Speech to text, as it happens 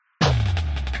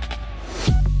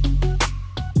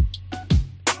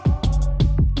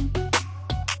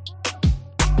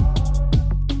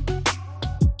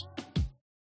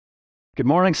Good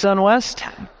morning, Sunwest.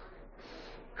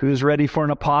 Who's ready for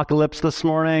an apocalypse this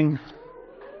morning?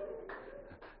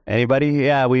 Anybody?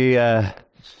 Yeah,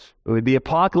 the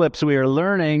apocalypse we are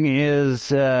learning is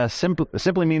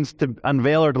simply means to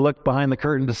unveil or to look behind the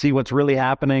curtain to see what's really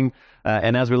happening.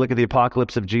 And as we look at the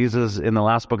apocalypse of Jesus in the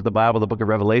last book of the Bible, the book of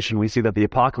Revelation, we see that the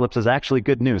apocalypse is actually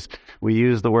good news. We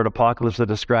use the word apocalypse to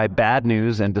describe bad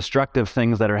news and destructive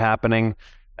things that are happening.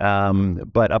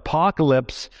 But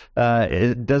apocalypse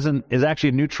is actually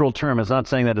a neutral term. It's not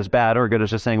saying that it's bad or good. It's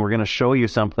just saying we're going to show you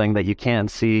something that you can't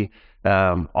see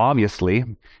obviously.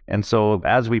 And so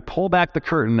as we pull back the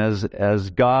curtain, as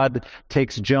God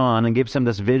takes John and gives him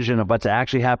this vision of what's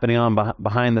actually happening on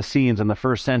behind the scenes in the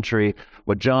first century,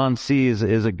 what John sees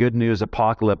is a good news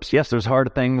apocalypse. Yes, there's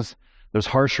hard things, there's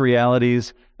harsh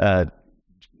realities.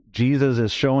 Jesus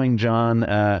is showing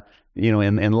John,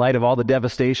 in light of all the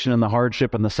devastation and the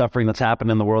hardship and the suffering that's happened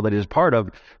in the world that he's part of,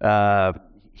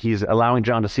 he's allowing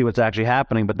John to see what's actually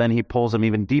happening, but then he pulls him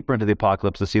even deeper into the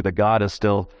apocalypse to see that God is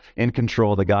still in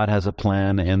control, that God has a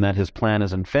plan, and that his plan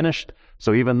isn't finished.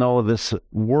 So even though this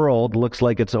world looks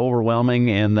like it's overwhelming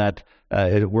and that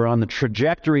we're on the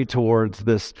trajectory towards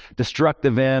this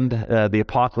destructive end, the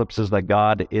apocalypse is that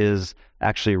God is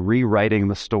actually rewriting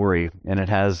the story, and it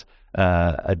has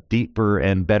a deeper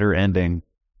and better ending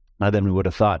than we would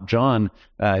have thought. John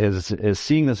is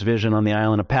seeing this vision on the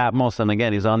island of Patmos, and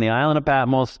again, he's on the island of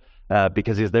Patmos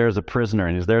because he's there as a prisoner,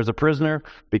 and he's there as a prisoner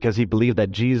because he believed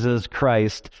that Jesus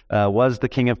Christ was the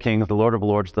King of Kings, the Lord of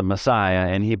Lords, the Messiah,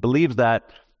 and he believes that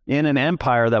in an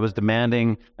empire that was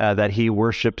demanding that he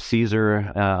worship Caesar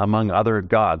among other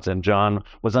gods, and John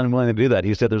was unwilling to do that.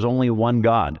 He said there's only one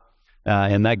God,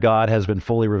 and that God has been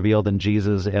fully revealed in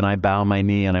Jesus, and I bow my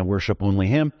knee and I worship only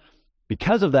him.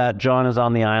 Because of that, John is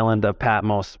on the island of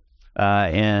Patmos,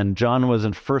 and John was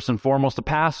first and foremost a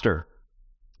pastor.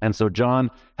 And so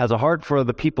John has a heart for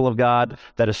the people of God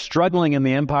that is struggling in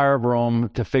the empire of Rome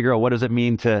to figure out what does it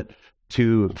mean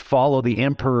to follow the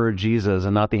emperor Jesus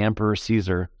and not the emperor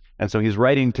Caesar. And so he's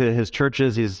writing to his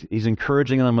churches, he's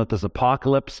encouraging them with this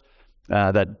apocalypse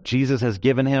that Jesus has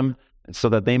given him so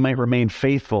that they might remain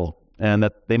faithful and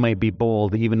that they might be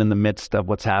bold even in the midst of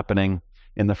what's happening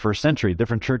in the first century.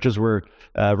 Different churches were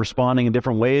responding in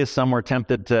different ways. Some were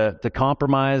tempted to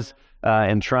compromise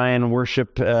and try and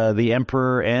worship the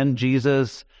emperor and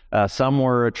Jesus. Some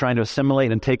were trying to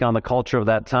assimilate and take on the culture of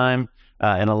that time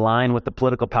and align with the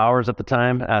political powers at the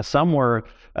time. Some were,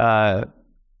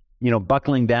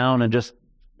 buckling down and just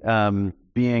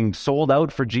being sold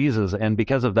out for Jesus. And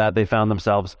because of that, they found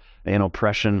themselves in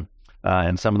oppression,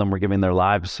 and some of them were giving their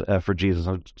lives for Jesus.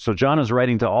 So John is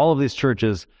writing to all of these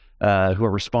churches who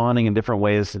are responding in different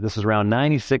ways. This is around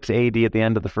 96 AD at the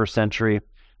end of the first century.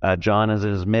 John is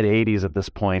in his mid-80s at this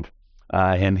point,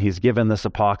 and he's given this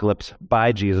apocalypse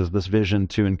by Jesus, this vision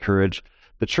to encourage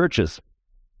the churches.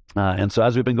 And so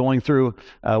as we've been going through,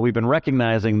 we've been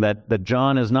recognizing that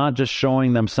John is not just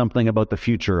showing them something about the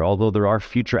future, although there are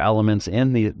future elements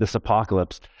in this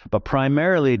apocalypse, but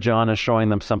primarily John is showing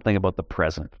them something about the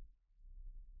present.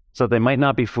 So they might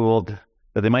not be fooled,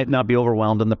 that they might not be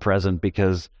overwhelmed in the present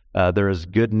because there is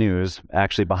good news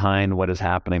actually behind what is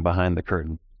happening behind the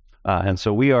curtain. And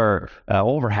so we are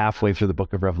over halfway through the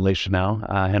book of Revelation now,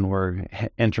 and we're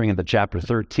entering into chapter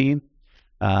 13.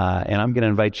 And I'm going to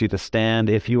invite you to stand,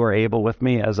 if you are able, with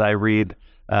me as I read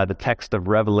the text of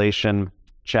Revelation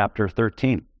chapter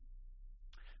 13. It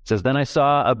says, "Then I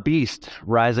saw a beast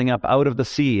rising up out of the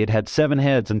sea. It had 7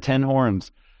 heads and 10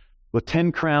 horns, with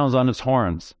 10 crowns on its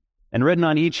horns. And written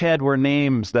on each head were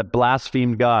names that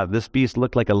blasphemed God. This beast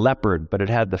looked like a leopard, but it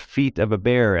had the feet of a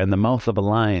bear and the mouth of a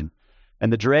lion.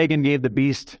 And the dragon gave the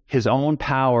beast his own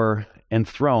power and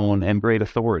throne and great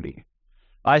authority.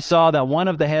 I saw that one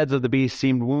of the heads of the beast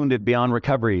seemed wounded beyond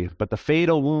recovery, but the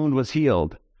fatal wound was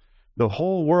healed. The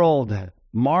whole world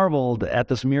marveled at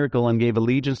this miracle and gave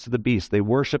allegiance to the beast. They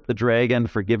worshiped the dragon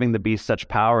for giving the beast such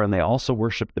power, and they also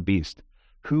worshiped the beast.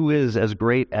 'Who is as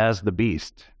great as the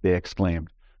beast?' they exclaimed.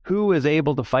 'Who is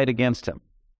able to fight against him?'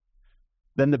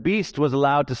 Then the beast was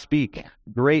allowed to speak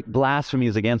great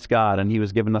blasphemies against God, and he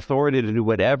was given authority to do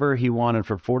whatever he wanted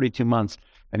for 42 months.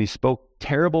 And he spoke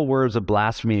terrible words of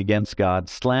blasphemy against God,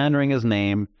 slandering his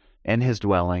name and his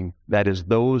dwelling, that is,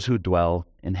 those who dwell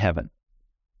in heaven.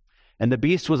 And the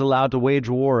beast was allowed to wage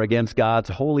war against God's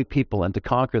holy people and to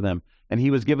conquer them. And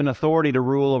he was given authority to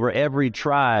rule over every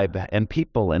tribe and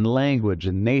people and language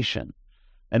and nation.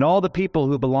 And all the people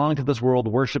who belong to this world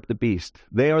worship the beast.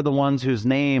 They are the ones whose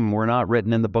name were not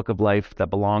written in the book of life that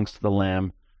belongs to the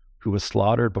Lamb who was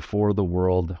slaughtered before the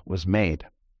world was made."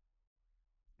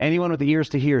 Anyone with ears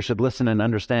to hear should listen and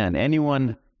understand.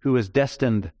 Anyone who is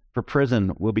destined for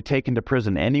prison will be taken to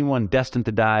prison. Anyone destined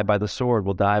to die by the sword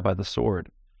will die by the sword.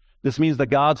 This means that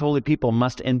God's holy people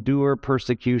must endure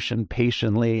persecution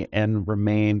patiently and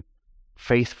remain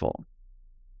faithful.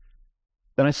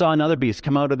 Then I saw another beast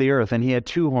come out of the earth, and he had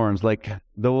two horns like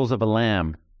those of a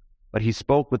lamb. But he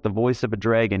spoke with the voice of a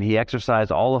dragon. He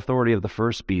exercised all authority of the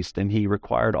first beast, and he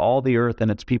required all the earth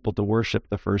and its people to worship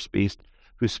the first beast,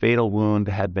 whose fatal wound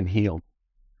had been healed.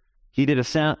 He did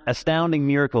astounding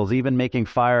miracles, even making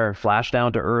fire flash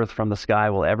down to earth from the sky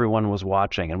while everyone was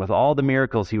watching. And with all the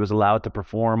miracles he was allowed to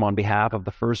perform on behalf of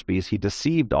the first beast, he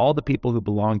deceived all the people who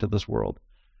belonged to this world.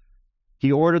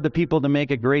 He ordered the people to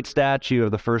make a great statue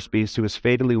of the first beast who was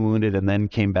fatally wounded and then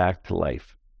came back to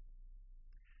life.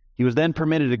 He was then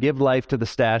permitted to give life to the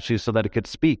statue so that it could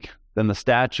speak. Then the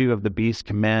statue of the beast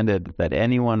commanded that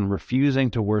anyone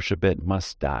refusing to worship it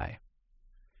must die.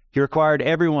 He required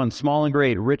everyone, small and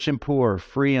great, rich and poor,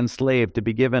 free and slave, to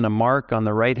be given a mark on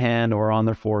their right hand or on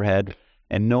their forehead,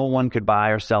 and no one could buy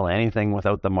or sell anything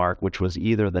without the mark, which was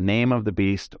either the name of the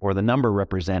beast or the number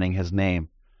representing his name.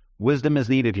 Wisdom is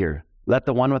needed here. Let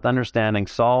the one with understanding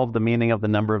solve the meaning of the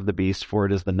number of the beast, for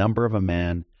it is the number of a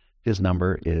man. His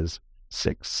number is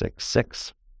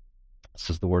 666. This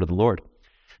is the word of the Lord.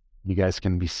 You guys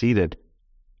can be seated.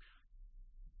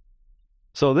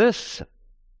 So this,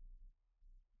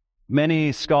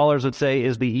 many scholars would say,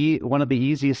 is one of the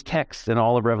easiest texts in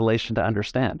all of Revelation to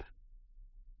understand.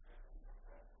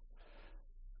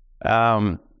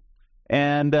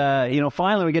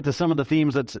 Finally we get to some of the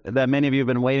themes that many of you have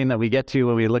been waiting that we get to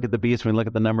when we look at the beast, when we look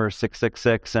at the number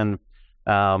 666. And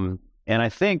I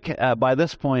think by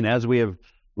this point, as we have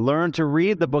learned to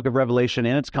read the book of Revelation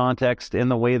in its context, in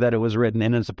the way that it was written,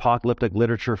 in its apocalyptic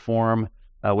literature form,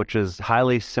 which is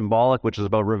highly symbolic, which is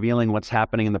about revealing what's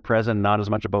happening in the present, not as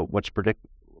much about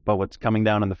what's coming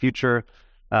down in the future.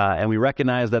 And we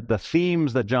recognize that the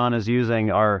themes that John is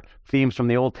using are themes from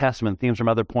the Old Testament, themes from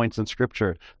other points in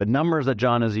Scripture. The numbers that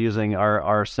John is using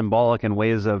are symbolic and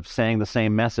ways of saying the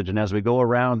same message. And as we go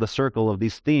around the circle of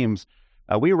these themes,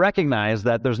 we recognize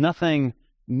that there's nothing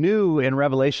new in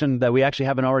Revelation that we actually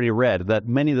haven't already read, that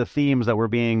many of the themes that were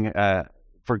being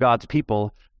for God's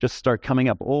people just start coming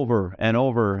up over and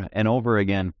over and over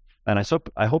again. And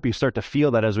I hope you start to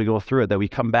feel that as we go through it, that we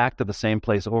come back to the same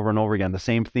place over and over again, the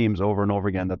same themes over and over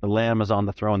again, that the Lamb is on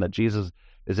the throne, that Jesus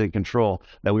is in control,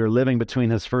 that we are living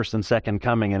between his first and second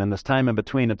coming. And in this time in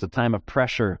between, it's a time of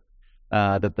pressure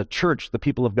that the church, the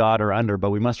people of God, are under.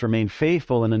 But we must remain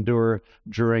faithful and endure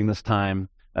during this time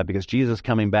because Jesus is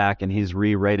coming back and he's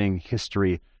rewriting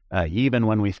history, even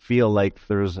when we feel like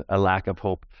there's a lack of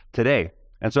hope today.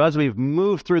 And so as we've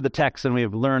moved through the text and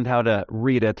we've learned how to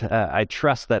read it, I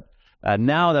trust that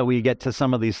now that we get to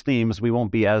some of these themes, we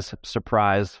won't be as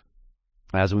surprised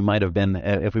as we might have been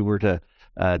if we were to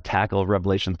tackle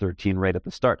Revelation 13 right at the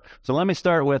start. So let me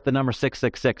start with the number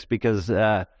 666 because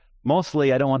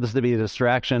mostly I don't want this to be a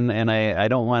distraction, and I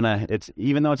don't want to,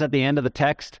 even though it's at the end of the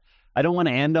text, I don't want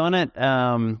to end on it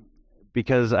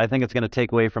because I think it's going to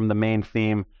take away from the main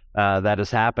theme that is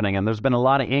happening. And there's been a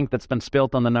lot of ink that's been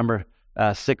spilt on the number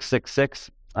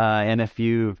 666, and if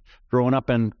you've grown up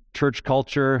in church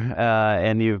culture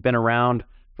and you've been around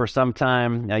for some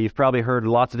time, you've probably heard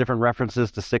lots of different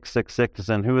references to 666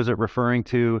 and who is it referring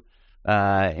to,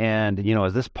 and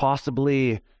is this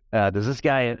possibly does this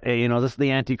guy, this is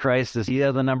the Antichrist, is he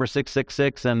the number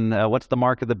 666, and what's the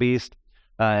mark of the beast,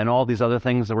 and all these other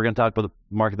things that we're going to talk about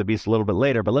the mark of the beast a little bit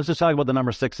later. But let's just talk about the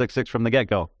number 666 from the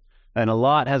get-go. And a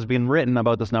lot has been written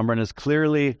about this number, and is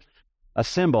clearly a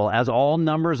symbol, as all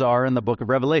numbers are in the book of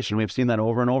Revelation. We've seen that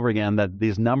over and over again, that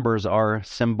these numbers are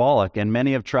symbolic, and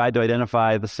many have tried to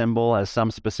identify the symbol as some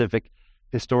specific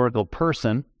historical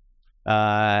person,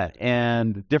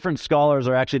 and different scholars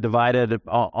are actually divided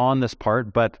on this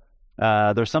part, but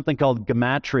there's something called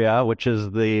gematria, which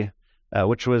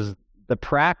was the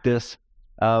practice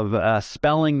of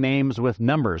spelling names with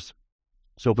numbers.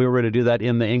 So if we were to do that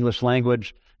in the English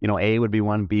language, A would be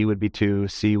 1, B would be 2,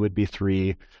 C would be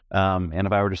 3. And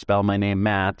if I were to spell my name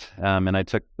Matt, and I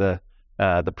took the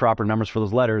proper numbers for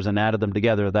those letters and added them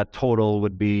together, that total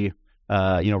would be,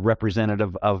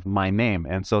 representative of my name.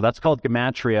 And so that's called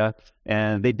gematria.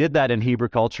 And they did that in Hebrew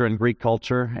culture and Greek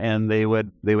culture, and they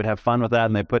would have fun with that,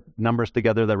 and they put numbers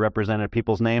together that represented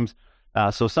people's names.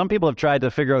 So some people have tried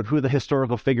to figure out who the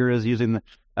historical figure is using the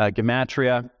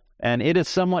gematria, and it is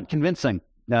somewhat convincing.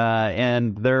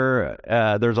 And there's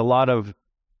a lot of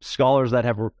scholars that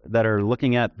are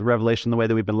looking at the Revelation the way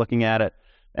that we've been looking at it,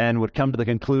 and would come to the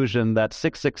conclusion that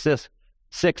 666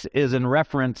 is in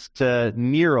reference to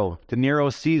Nero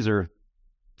Caesar.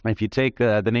 If you take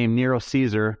the name Nero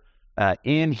Caesar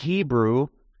in Hebrew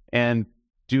and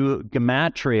do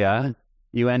gematria,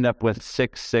 you end up with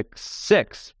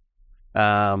 666.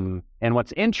 And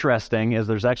what's interesting is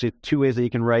there's actually two ways that you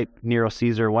can write Nero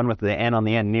Caesar, one with the N on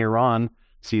the end, Neron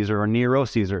Caesar or Nero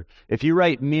Caesar. If you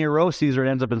write Nero Caesar, it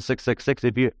ends up in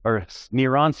 666. Or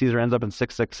Neron Caesar ends up in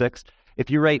 666. If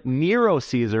you write Nero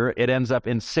Caesar, it ends up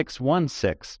in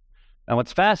 616. And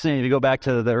what's fascinating, if you go back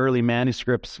to the early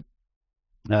manuscripts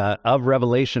of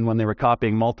Revelation when they were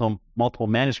copying multiple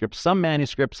manuscripts, some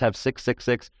manuscripts have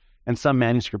 666 and some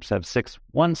manuscripts have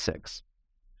 616.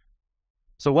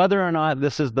 So whether or not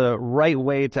this is the right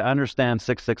way to understand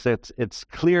 666, it's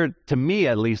clear to me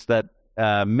at least that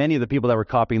many of the people that were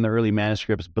copying the early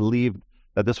manuscripts believed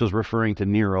that this was referring to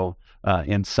Nero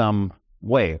in some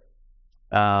way.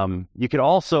 You could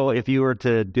also, if you were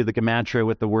to do the gematria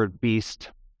with the word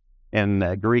beast,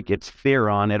 in Greek it's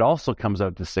theron, it also comes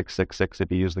out to 666 if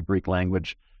you use the Greek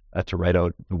language to write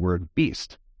out the word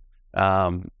beast.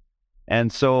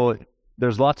 And so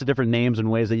there's lots of different names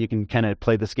and ways that you can kind of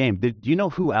play this game. Do you know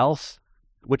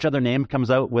which other name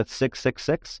comes out with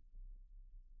 666?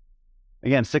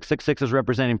 Again, 666 is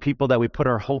representing people that we put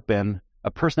our hope in,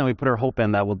 a person that we put our hope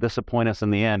in that will disappoint us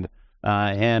in the end.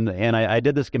 And I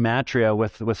did this gematria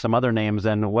with some other names,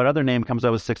 and what other name comes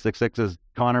out with 666 is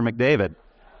Connor McDavid.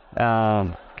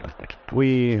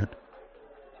 We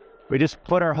just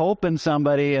put our hope in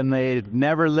somebody and they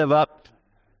never live up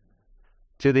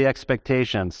to the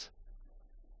expectations.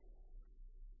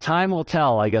 Time will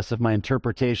tell, I guess, if my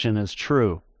interpretation is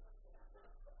true.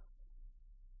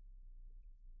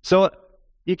 So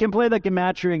you can play the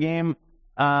gematria game,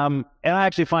 and I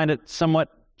actually find it somewhat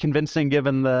convincing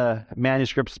given the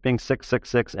manuscripts being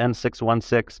 666 and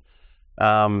 616.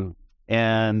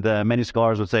 And many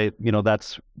scholars would say,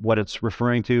 that's what it's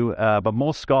referring to. But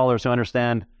most scholars who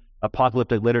understand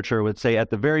apocalyptic literature would say at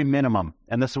the very minimum,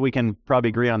 and this we can probably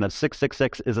agree on, that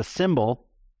 666 is a symbol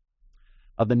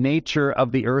of the nature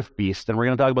of the earth beast. And we're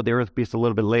going to talk about the earth beast a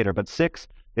little bit later. But 6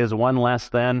 is one less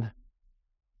than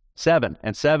 7.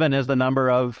 And 7 is the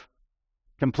number of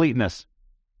completeness,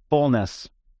 fullness.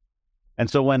 And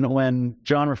so when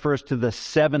John refers to the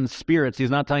 7 spirits, he's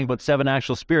not talking about 7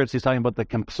 actual spirits. He's talking about the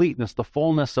completeness, the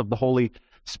fullness of the Holy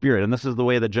Spirit. And this is the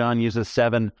way that John uses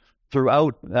 7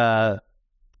 throughout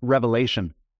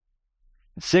Revelation.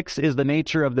 6 is the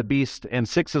nature of the beast, and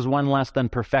 6 is one less than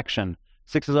perfection.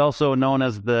 6 is also known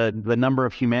as the number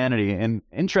of humanity. And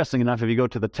interesting enough, if you go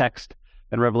to the text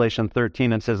in Revelation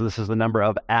 13, it says this is the number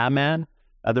of a man.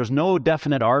 There's no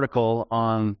definite article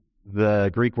on the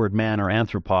Greek word man or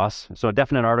anthropos. So a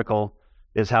definite article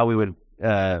is how we would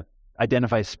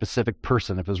identify a specific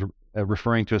person if it was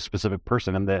referring to a specific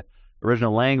person. In the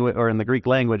original language, or in the Greek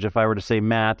language, if I were to say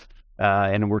Matt,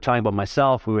 and we're talking about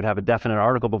myself, we would have a definite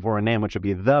article before a name, which would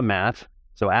be the Matt.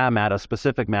 So a Matt, a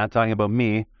specific Matt, talking about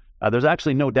me. There's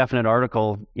actually no definite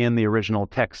article in the original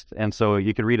text. And so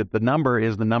you could read it. The number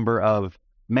is the number of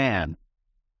man.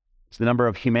 It's the number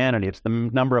of humanity. It's the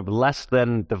number of less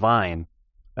than divine.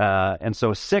 And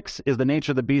so 6 is the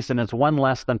nature of the beast, and it's one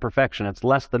less than perfection. It's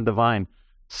less than divine.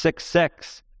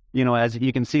 666, as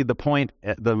you can see, the point,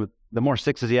 the more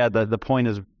 6s you add, the point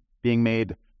is being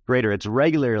made greater. It's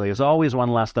regularly, it's always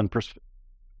one less than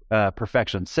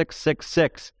perfection.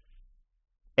 666,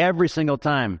 every single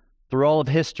time through all of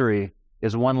history,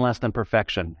 is one less than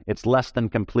perfection. It's less than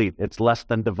complete. It's less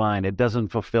than divine. It doesn't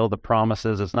fulfill the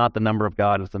promises. It's not the number of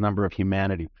God. It's the number of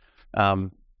humanity.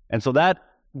 And so that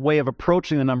way of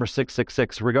approaching the number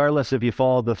 666, regardless if you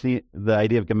follow the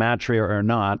idea of gematria or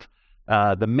not,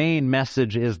 the main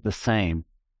message is the same.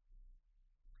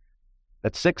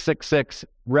 That 666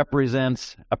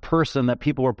 represents a person that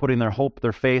people were putting their hope,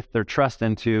 their faith, their trust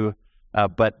into,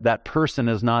 but that person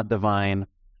is not divine,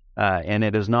 and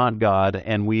it is not God,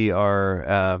 and he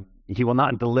will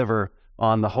not deliver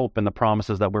on the hope and the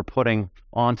promises that we're putting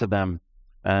onto them.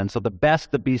 And so the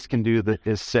best the beast can do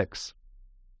is 6.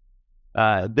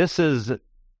 This is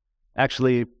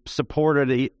actually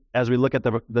supported as we look at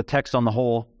the text on the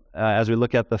whole, as we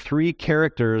look at the 3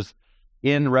 characters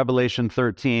in Revelation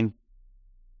 13.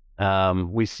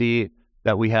 We see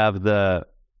that we have the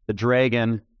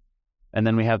dragon, and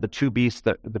then we have the 2 beasts,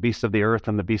 the beast of the earth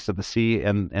and the beast of the sea,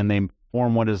 and they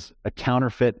form what is a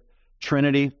counterfeit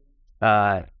trinity.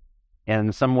 And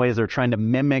in some ways, they're trying to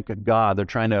mimic God. They're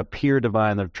trying to appear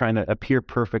divine. They're trying to appear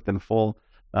perfect and full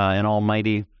and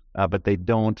almighty, but they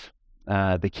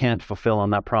can't fulfill on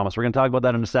that promise. We're going to talk about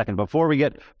that in a second. Before we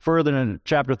get further in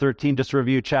chapter 13, just to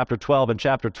review chapter 12. In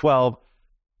chapter 12,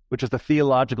 which is the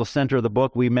theological center of the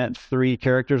book, we met 3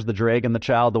 characters: the dragon, the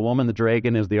child, the woman. The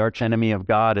dragon is the archenemy of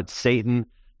God. It's Satan,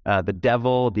 the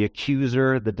devil, the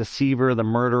accuser, the deceiver, the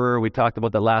murderer. We talked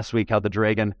about that last week, how the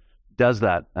dragon does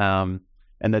that.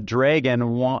 And the dragon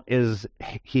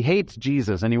he hates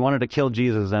Jesus, and he wanted to kill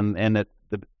Jesus. And the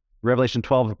Revelation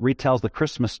 12 retells the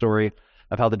Christmas story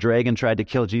of how the dragon tried to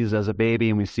kill Jesus as a baby,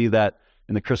 and we see that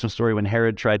in the Christmas story when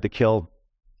Herod tried to kill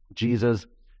Jesus.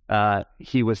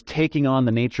 He was taking on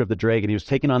the nature of the dragon. He was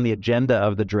taking on the agenda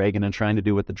of the dragon and trying to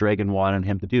do what the dragon wanted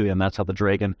him to do, and that's how the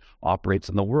dragon operates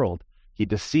in the world. He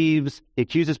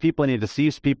accuses people, and he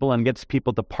deceives people and gets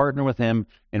people to partner with him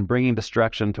in bringing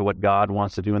destruction to what God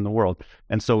wants to do in the world.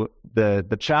 And so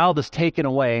the child is taken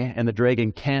away, and the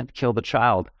dragon can't kill the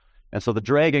child. And so the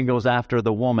dragon goes after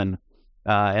the woman,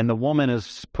 and the woman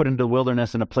is put into the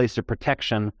wilderness in a place of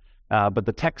protection. But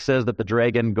the text says that the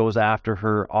dragon goes after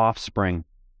her offspring,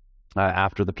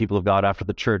 after the people of God, after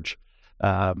the church.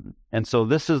 And so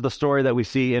this is the story that we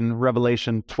see in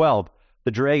Revelation 12.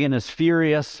 The dragon is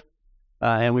furious,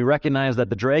 and we recognize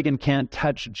that the dragon can't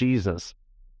touch Jesus.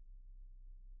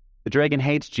 The dragon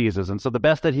hates Jesus, and so the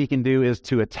best that he can do is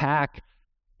to attack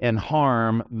and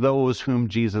harm those whom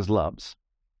Jesus loves.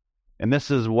 And this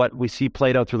is what we see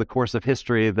played out through the course of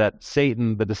history, that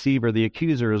Satan, the deceiver, the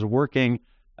accuser, is working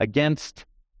against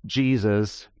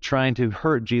Jesus, trying to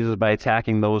hurt Jesus by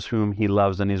attacking those whom he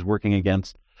loves, and he's working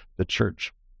against the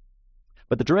church.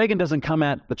 But the dragon doesn't come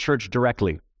at the church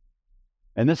directly.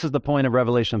 And this is the point of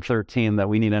Revelation 13 that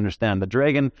we need to understand. The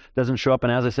dragon doesn't show up,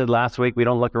 and as I said last week, we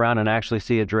don't look around and actually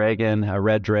see a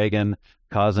red dragon,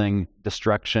 causing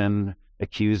destruction,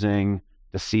 accusing,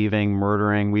 deceiving,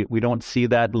 murdering. We don't see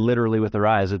that literally with our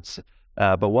eyes.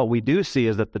 But what we do see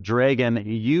is that the dragon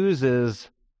uses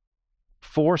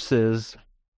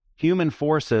human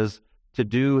forces, to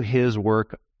do his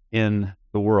work in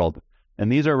the world.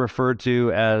 And these are referred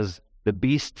to as the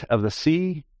beast of the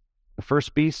sea, the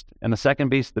first beast, and the second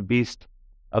beast, the beast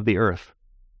of the earth.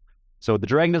 So the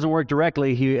dragon doesn't work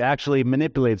directly. He actually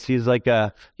manipulates. He's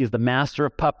the master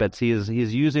of puppets. He's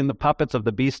using the puppets of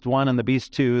the beast 1 and the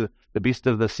beast 2, the beast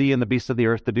of the sea and the beast of the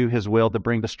earth, to do his will, to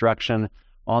bring destruction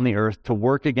on the earth, to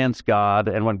work against God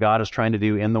and what God is trying to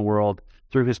do in the world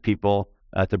through his people,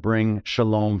 to bring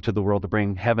shalom to the world, to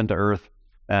bring heaven to earth.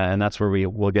 And that's where we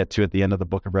will get to at the end of the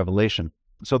book of Revelation.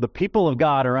 So the people of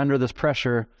God are under this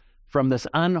pressure from this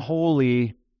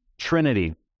unholy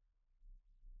Trinity.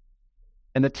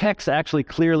 And the text actually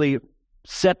clearly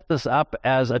set this up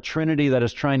as a Trinity that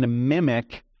is trying to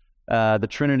mimic the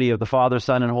Trinity of the Father,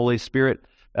 Son, and Holy Spirit.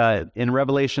 In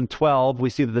Revelation 12, we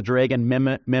see that the dragon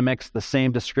mimics the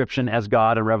same description as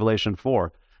God in Revelation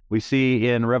 4. We see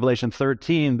in Revelation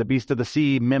 13, the beast of the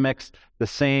sea mimics the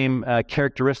same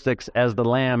characteristics as the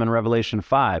lamb in Revelation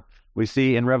 5. We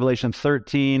see in Revelation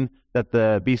 13 that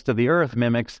the beast of the earth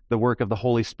mimics the work of the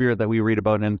Holy Spirit that we read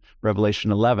about in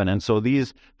Revelation 11. And so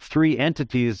these three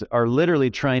entities are literally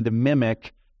trying to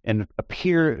mimic and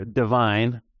appear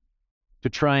divine, to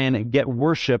try and get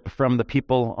worship from the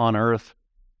people on earth.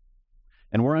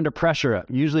 And we're under pressure,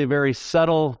 usually a very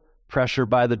subtle pressure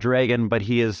by the dragon, but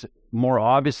he is more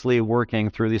obviously working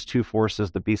through these two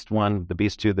forces, the beast 1, the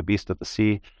beast 2, the beast of the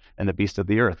sea, and the beast of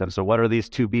the earth. And so what are these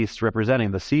two beasts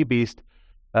representing? The sea beast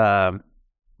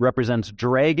represents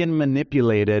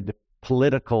dragon-manipulated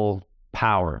political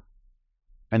power,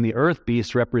 and the earth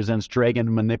beast represents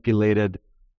dragon-manipulated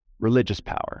religious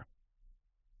power.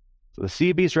 So the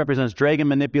sea beast represents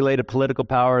dragon-manipulated political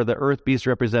power. The earth beast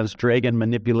represents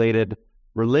dragon-manipulated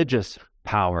religious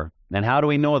power. And how do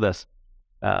we know this?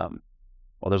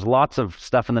 Well, there's lots of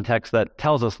stuff in the text that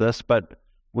tells us this, but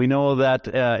we know that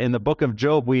in the book of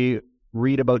Job, we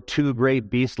read about two great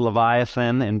beasts,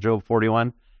 Leviathan in Job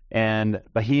 41, and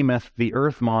Behemoth, the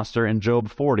earth monster, in Job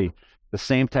 40. The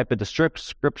same type of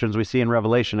descriptions we see in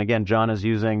Revelation. Again, John is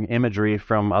using imagery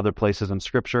from other places in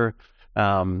Scripture,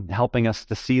 helping us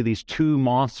to see these two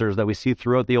monsters that we see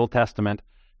throughout the Old Testament.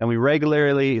 And we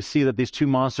regularly see that these two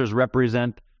monsters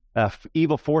represent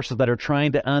evil forces that are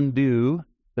trying to undo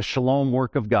the shalom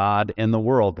work of God in the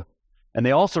world. And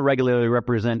they also regularly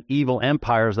represent evil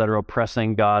empires that are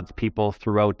oppressing God's people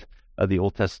throughout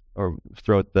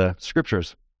throughout the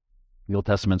Scriptures, the Old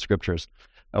Testament Scriptures.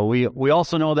 We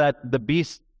also know that the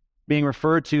beast being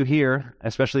referred to here,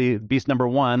 especially beast number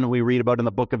 1, we read about in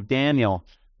the book of Daniel.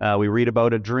 We read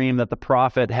about a dream that the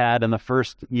prophet had in the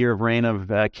first year of reign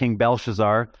of King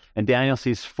Belshazzar, and Daniel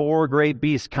sees 4 great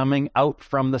beasts coming out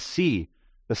from the sea.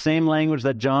 The same language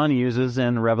that John uses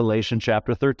in Revelation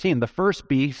chapter 13. The first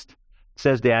beast,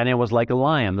 says Daniel, was like a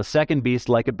lion. The second beast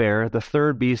like a bear. The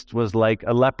third beast was like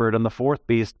a leopard. And the fourth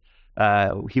beast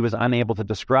he was unable to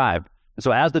describe. And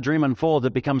so as the dream unfolds,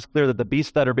 it becomes clear that the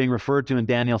beasts that are being referred to in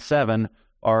Daniel 7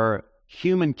 are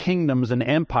human kingdoms and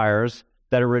empires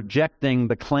that are rejecting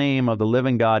the claim of the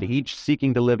living God, each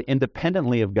seeking to live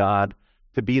independently of God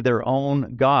to be their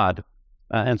own God.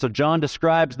 And so John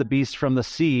describes the beast from the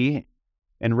sea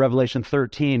in Revelation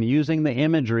 13 using the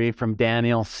imagery from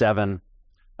Daniel 7.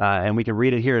 And we can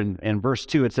read it here in verse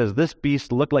 2. It says, "This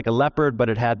beast looked like a leopard, but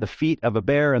it had the feet of a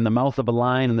bear and the mouth of a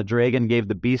lion, and the dragon gave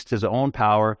the beast his own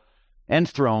power and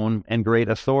throne and great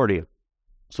authority."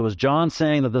 So is John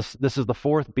saying that this is the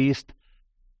fourth beast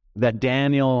that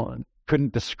Daniel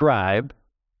couldn't describe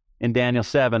in Daniel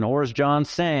 7? Or is John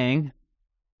saying,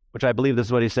 which I believe this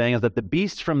is what he's saying, is that the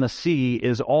beast from the sea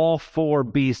is all four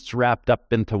beasts wrapped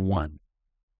up into one?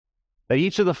 That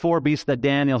each of the four beasts that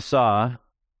Daniel saw,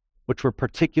 which were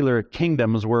particular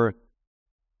kingdoms, were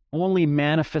only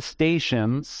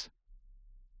manifestations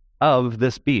of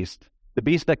this beast. The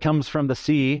beast that comes from the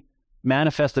sea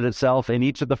manifested itself in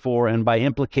each of the four, and by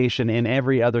implication in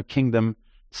every other kingdom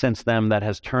since then that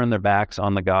has turned their backs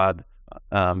on the God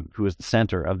who is the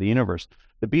center of the universe.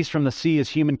 The beast from the sea is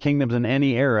human kingdoms in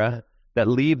any era that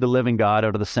leave the living God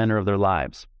out of the center of their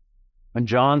lives. In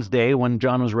John's day, when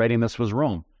John was writing this, was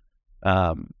Rome.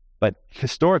 But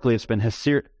historically, it's been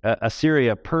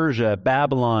Assyria, Persia,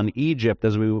 Babylon, Egypt.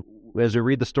 As we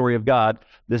read the story of God,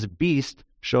 this beast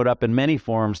showed up in many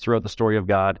forms throughout the story of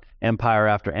God, empire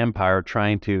after empire,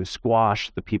 trying to squash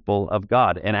the people of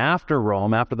God. And after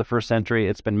Rome, after the first century,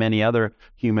 it's been many other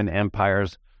human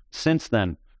empires since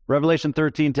then. Revelation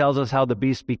 13 tells us how the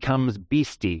beast becomes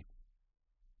beastie.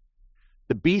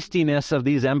 The beastiness of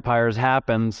these empires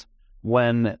happens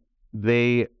when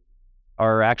they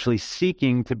are actually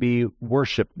seeking to be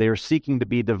worshipped. They are seeking to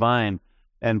be divine.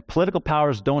 And political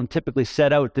powers don't typically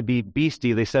set out to be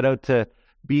beastie. They set out to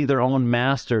be their own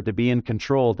master, to be in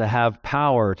control, to have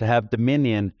power, to have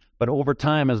dominion. But over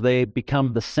time, as they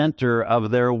become the center of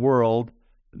their world,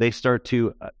 they start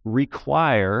to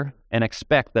require and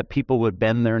expect that people would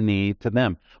bend their knee to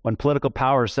them. When political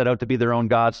powers set out to be their own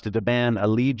gods, to demand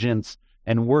allegiance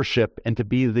and worship, and to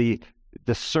be the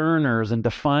discerners and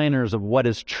definers of what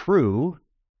is true,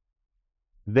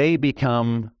 they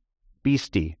become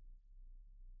beastie.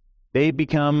 They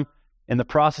become, in the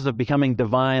process of becoming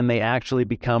divine, they actually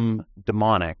become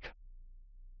demonic.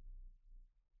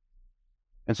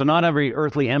 And so not every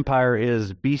earthly empire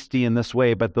is beastie in this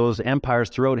way, but those empires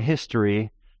throughout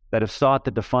history that have sought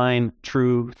to define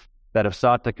truth, that have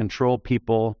sought to control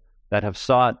people, that have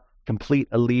sought complete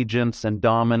allegiance and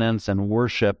dominance and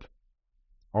worship,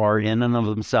 are in and of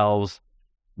themselves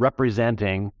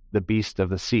representing the beast of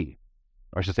the sea.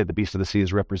 Or I should say the beast of the sea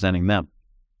is representing them.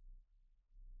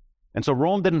 And so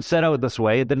Rome didn't set out this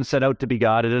way. It didn't set out to be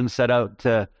God. It didn't set out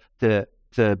to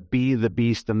be the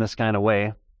beast in this kind of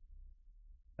way.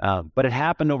 But it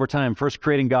happened over time, first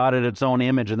creating God in its own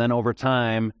image, and then over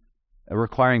time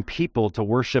requiring people to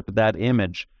worship that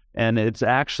image. And it's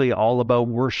actually all about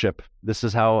worship. This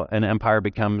is how an empire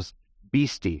becomes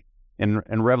beastie.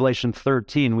 In Revelation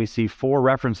 13, we see four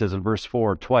references in verse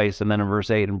 4 twice, and then in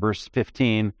verse 8 and verse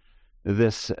 15,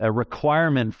 this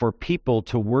requirement for people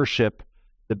to worship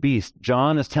the beast.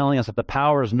 John is telling us that the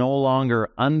power is no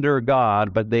longer under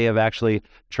God, but they have actually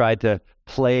tried to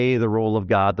play the role of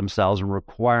God themselves and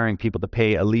requiring people to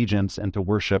pay allegiance and to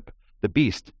worship the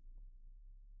beast.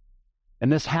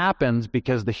 And this happens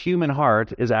because the human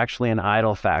heart is actually an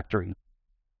idol factory.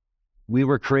 We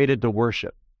were created to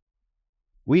worship.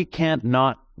 We can't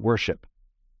not worship.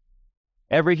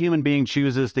 Every human being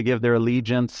chooses to give their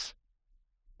allegiance,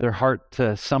 their heart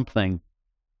to something.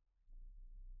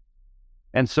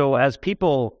 And so as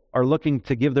people are looking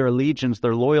to give their allegiance,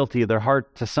 their loyalty, their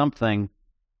heart to something,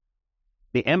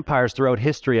 the empires throughout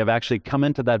history have actually come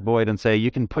into that void and say, you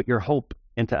can put your hope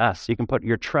into us. You can put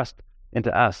your trust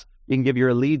into us. You can give your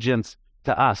allegiance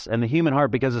to us. And the human heart,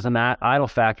 because it's an idol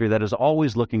factory that is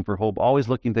always looking for hope, always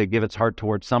looking to give its heart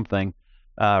towards something,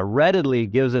 readily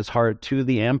gives its heart to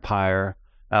the empire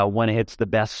when it's the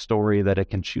best story that it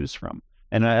can choose from.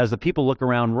 And as the people look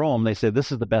around Rome, they say,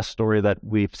 this is the best story that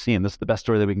we've seen. This is the best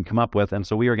story that we can come up with. And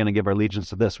so we are going to give our allegiance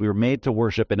to this. We were made to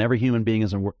worship, and every human being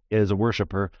is a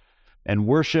worshiper. And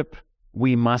worship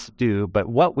we must do, but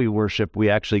what we worship, we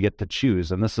actually get to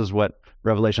choose. And this is what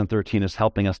Revelation 13 is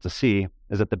helping us to see,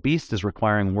 is that the beast is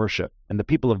requiring worship. And the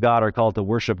people of God are called to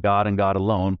worship God and God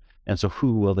alone. And so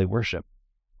who will they worship?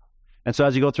 And so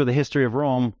as you go through the history of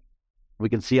Rome, we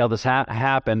can see how this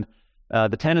happened. The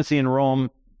tendency in Rome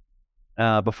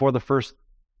before the first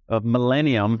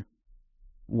millennium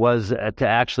was to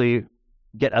actually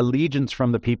get allegiance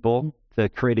from the people to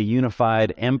create a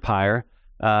unified empire.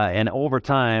 And over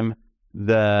time,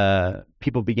 the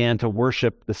people began to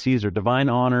worship the Caesar. Divine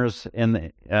honors,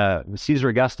 and Caesar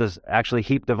Augustus actually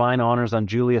heaped divine honors on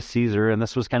Julius Caesar, and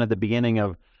this was kind of the beginning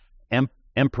of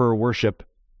emperor worship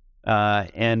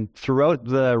And throughout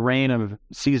the reign of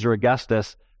Caesar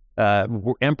Augustus,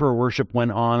 emperor worship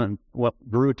went on, what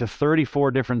grew to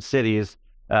 34 different cities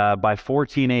by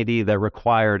 14 AD that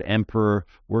required emperor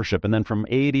worship. And then from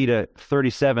 80 to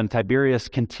 37, Tiberius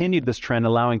continued this trend,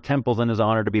 allowing temples in his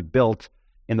honor to be built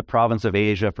in the province of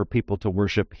Asia for people to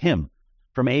worship him.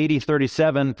 From AD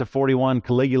 37 to 41,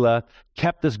 Caligula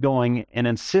kept this going and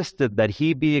insisted that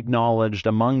he be acknowledged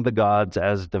among the gods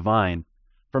as divine.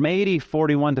 From AD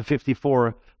 41 to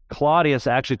 54, Claudius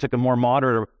actually took a more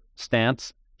moderate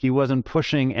stance. He wasn't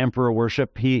pushing emperor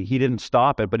worship. He didn't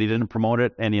stop it, but he didn't promote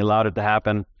it, and he allowed it to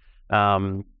happen.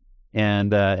 And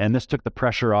this took the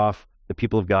pressure off the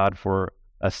people of God for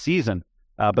a season.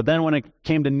 But then when it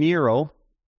came to Nero,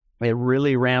 it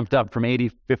really ramped up from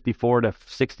AD 54 to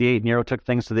 68. Nero took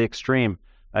things to the extreme.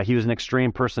 He was an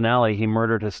extreme personality. He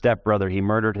murdered his stepbrother. He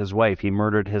murdered his wife. He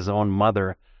murdered his own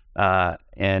mother.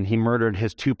 And he murdered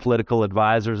his two political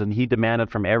advisors, and he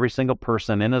demanded from every single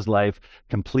person in his life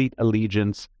complete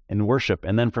allegiance and worship.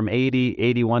 And then from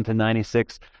 81 to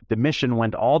 96, Domitian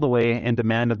went all the way and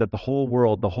demanded that the whole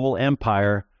world, the whole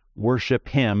empire, worship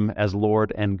him as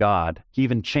Lord and God. He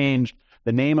even changed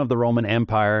the name of the Roman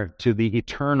Empire to the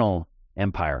Eternal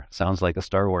Empire. Sounds like a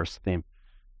Star Wars theme.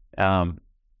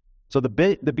 So the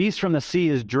beast from the sea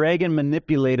is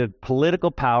dragon-manipulated political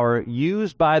power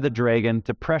used by the dragon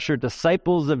to pressure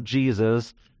disciples of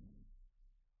Jesus.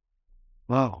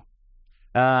 Wow.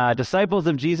 Disciples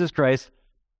of Jesus Christ,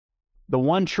 the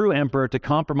one true emperor, to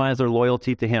compromise their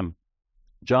loyalty to him.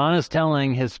 John is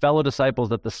telling his fellow disciples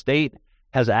that the state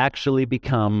has actually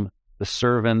become the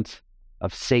servant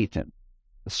of Satan,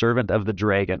 the servant of the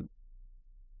dragon.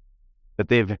 That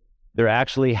they're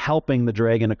actually helping the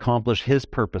dragon accomplish his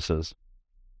purposes.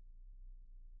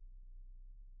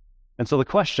 And so the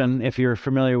question, if you're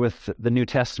familiar with the New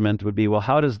Testament, would be, well,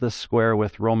 how does this square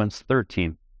with Romans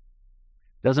 13?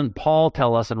 Doesn't Paul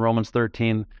tell us in Romans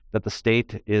 13 that the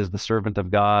state is the servant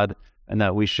of God and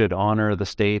that we should honor the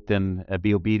state and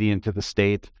be obedient to the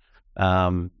state?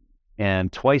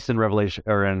 And twice in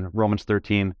Romans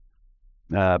 13,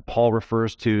 Paul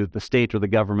refers to the state or the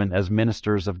government as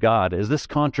ministers of God. Is this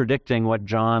contradicting what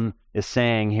John is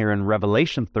saying here in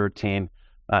Revelation 13?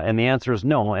 And the answer is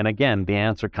no. And again, the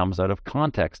answer comes out of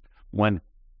context. When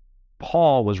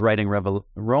Paul was writing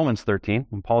Romans 13,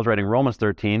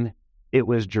 it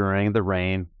was during the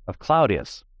reign of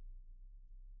Claudius.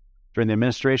 During the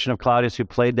administration of Claudius, who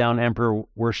played down emperor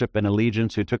worship and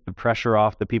allegiance, who took the pressure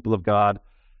off the people of God.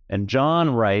 And John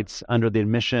writes under the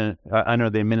administration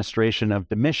of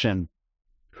Domitian,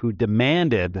 who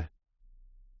demanded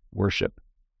worship.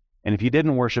 And if you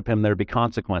didn't worship him, there'd be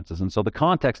consequences. And so the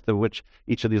context to which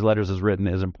each of these letters is written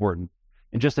is important.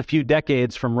 In just a few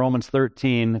decades from Romans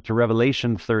 13 to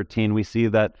Revelation 13, we see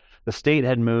that the state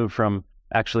had moved from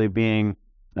actually being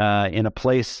in a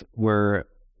place where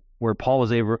Paul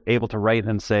was able to write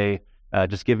and say,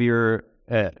 just give your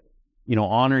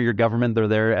honor your government, they're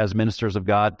there as ministers of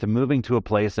God, to moving to a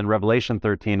place in Revelation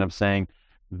 13 of saying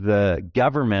the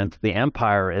government, the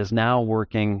empire, is now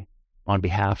working on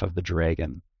behalf of the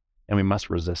dragon, and we must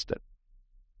resist it.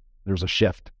 There's a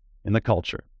shift in the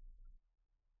culture.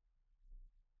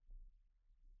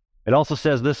 It also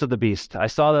says this of the beast. I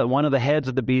saw that one of the heads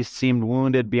of the beast seemed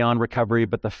wounded beyond recovery,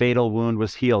 but the fatal wound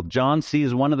was healed. John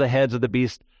sees one of the heads of the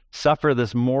beast suffer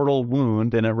this mortal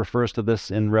wound, and it refers to this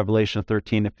in Revelation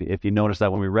 13, if you notice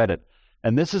that when we read it.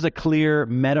 And this is a clear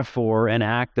metaphor and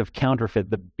act of counterfeit.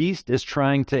 The beast is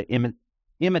trying to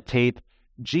imitate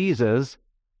Jesus,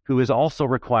 who is also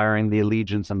requiring the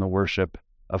allegiance and the worship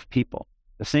of people.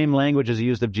 The same language is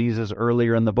used of Jesus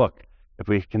earlier in the book. If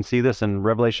we can see this in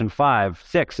Revelation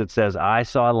 5:6, it says, I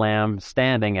saw a lamb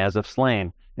standing as if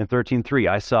slain. In 13:3,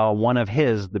 I saw one of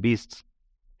the beast's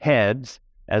heads,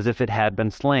 as if it had been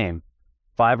slain.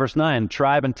 5 verse 9,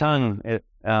 tribe and tongue.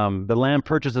 The Lamb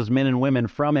purchases men and women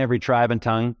from every tribe and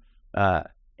tongue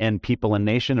and people and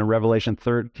nation. In Revelation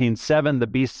 13:7, the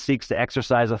beast seeks to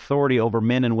exercise authority over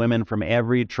men and women from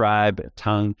every tribe,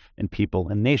 tongue, and people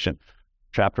and nation.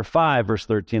 Chapter 5 verse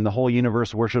 13, the whole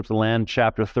universe worships the Lamb.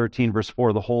 Chapter 13 verse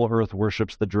 4, the whole earth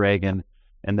worships the dragon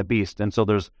and the beast. And so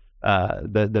there's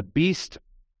the beast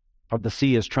of the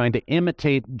sea is trying to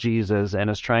imitate Jesus and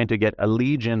is trying to get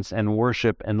allegiance and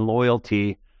worship and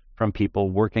loyalty from people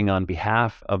working on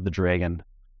behalf of the dragon,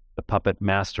 the puppet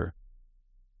master.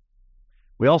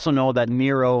 We also know that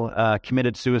Nero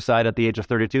committed suicide at the age of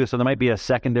 32, so there might be a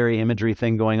secondary imagery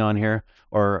thing going on here,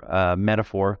 or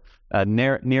metaphor.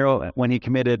 Nero, when he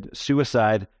committed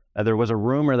suicide, there was a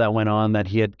rumor that went on that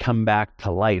he had come back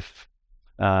to life,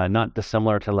 not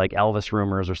dissimilar to like Elvis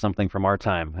rumors or something from our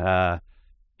time.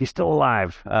 He's still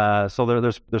alive. So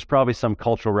there's probably some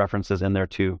cultural references in there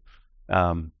too.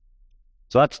 So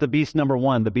that's the beast number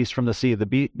one, the beast from the sea. The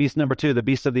beast number two, the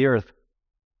beast of the earth.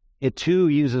 It too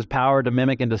uses power to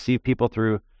mimic and deceive people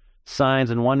through signs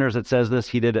and wonders. It says this: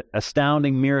 he did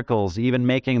astounding miracles, even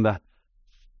making the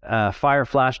fire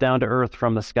flash down to earth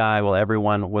from the sky while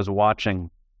everyone was watching.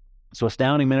 So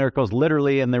astounding miracles,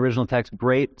 literally in the original text,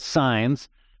 great signs,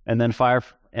 and then fire,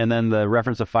 and then the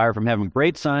reference of fire from heaven.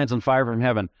 Great signs and fire from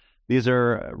heaven. These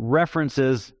are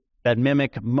references that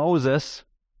mimic Moses,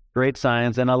 great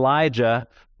signs, and Elijah,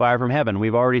 fire from heaven.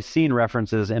 We've already seen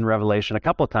references in Revelation a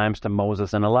couple of times to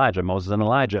Moses and Elijah. Moses and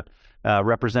Elijah,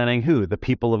 representing who? The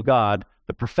people of God,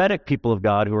 the prophetic people of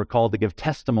God who are called to give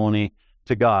testimony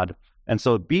to God. And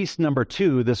so beast number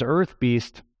two, this earth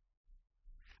beast,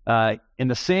 in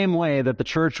the same way that the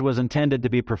church was intended to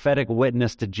be prophetic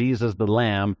witness to Jesus the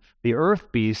Lamb, the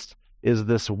earth beast is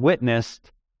this witness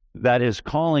that is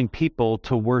calling people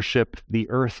to worship the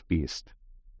earth beast,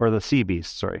 or the sea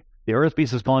beast, sorry. The earth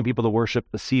beast is calling people to worship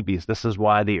the sea beast. This is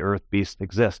why the earth beast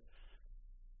exists.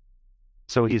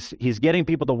 So he's getting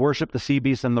people to worship the sea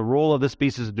beast, and the role of this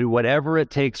beast is to do whatever it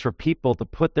takes for people to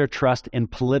put their trust in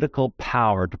political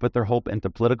power, to put their hope into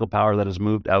political power that has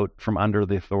moved out from under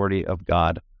the authority of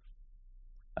God.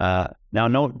 Now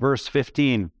note verse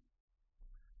 15.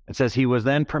 It says, he was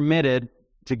then permitted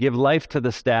to give life to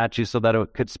the statue so that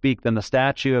it could speak. Then the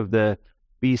statue of the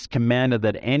beast commanded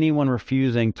that anyone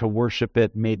refusing to worship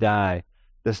it may die.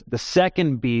 The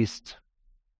second beast,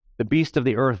 the beast of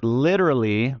the earth,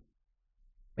 literally,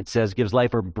 it says, gives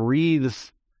life or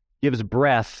gives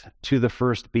breath to the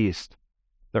first beast.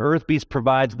 The earth beast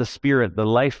provides the spirit, the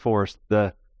life force,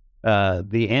 the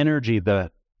energy,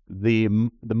 the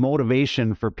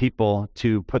motivation for people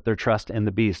to put their trust in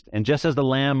the beast. And just as the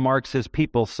Lamb marks his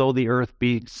people, so the earth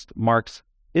beast marks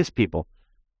his people.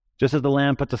 Just as the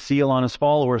Lamb puts a seal on his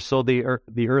followers, so the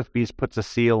earth beast puts a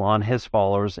seal on his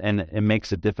followers, and it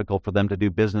makes it difficult for them to do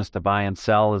business, to buy and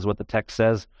sell, is what the text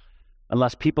says.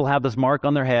 Unless people have this mark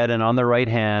on their head and on their right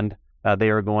hand, they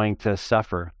are going to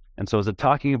suffer. And so is it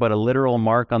talking about a literal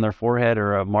mark on their forehead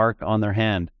or a mark on their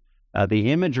hand?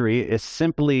 The imagery is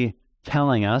simply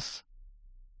telling us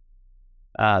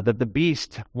that the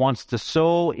beast wants to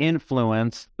so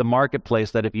influence the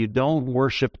marketplace that if you don't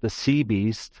worship the sea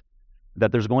beast,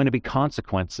 that there's going to be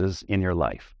consequences in your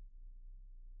life.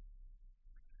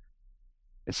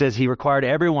 It says he required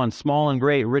everyone, small and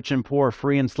great, rich and poor,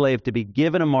 free and slave, to be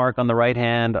given a mark on the right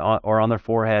hand or on their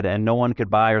forehead, and no one could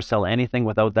buy or sell anything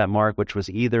without that mark, which was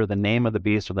either the name of the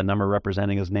beast or the number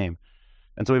representing his name.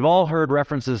 And so we've all heard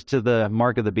references to the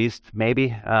mark of the beast, maybe,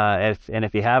 and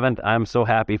if you haven't, I'm so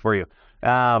happy for you.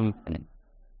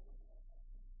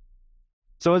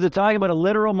 So is it talking about a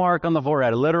literal mark on the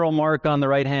forehead, a literal mark on the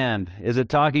right hand? Is it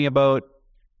talking about,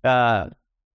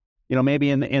 maybe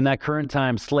in that current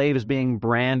time, slaves being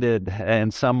branded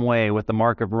in some way with the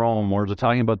mark of Rome? Or is it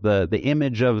talking about the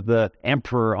image of the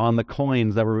emperor on the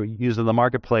coins that were used in the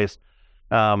marketplace?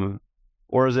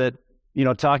 Or is it,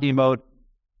 talking about,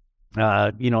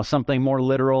 something more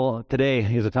literal today?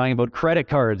 Is it talking about credit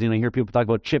cards? You hear people talk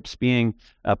about chips being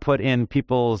put in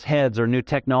people's heads, or new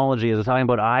technology. Is it talking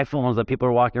about iPhones that people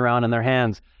are walking around in their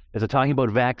hands? Is it talking about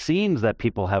vaccines that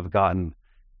people have gotten?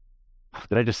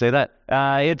 Did I just say that?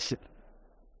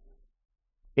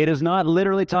 It is not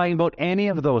literally talking about any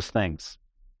of those things.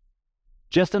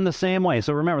 Just in the same way.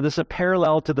 So remember, this is a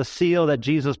parallel to the seal that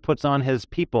Jesus puts on his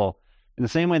people. In the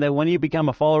same way that when you become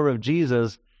a follower of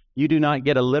Jesus, you do not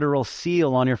get a literal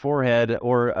seal on your forehead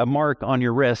or a mark on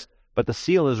your wrist, but the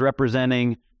seal is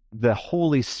representing the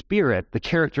Holy Spirit, the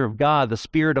character of God, the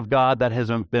Spirit of God that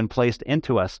has been placed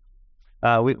into us.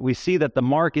 We see that the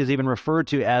mark is even referred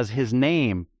to as his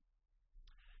name.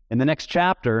 In the next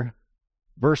chapter,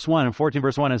 verse 1, in 14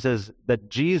 verse 1, it says that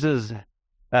Jesus,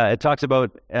 it talks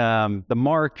about the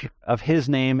mark of his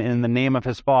name in the name of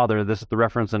his Father. This is the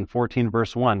reference in 14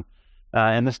 verse 1.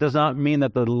 And this does not mean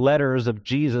that the letters of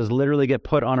Jesus literally get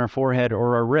put on our forehead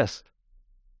or our wrist.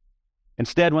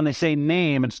 Instead, when they say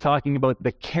name, it's talking about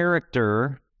the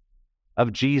character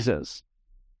of Jesus,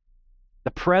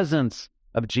 the presence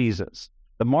of Jesus.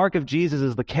 The mark of Jesus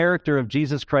is the character of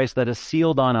Jesus Christ that is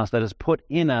sealed on us, that is put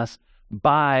in us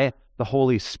by the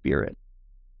Holy Spirit.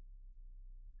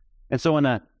 And so in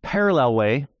a parallel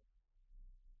way,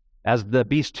 as the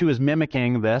beast 2 is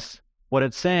mimicking this, what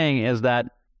it's saying is that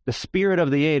the spirit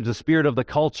of the age, the spirit of the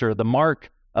culture, the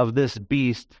mark of this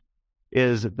beast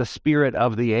is the spirit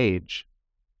of the age,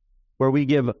 where we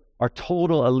give our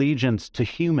total allegiance to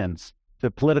humans,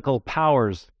 to political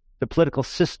powers, to political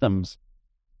systems.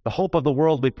 The hope of the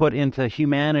world we put into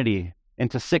humanity,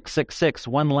 into 666,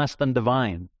 one less than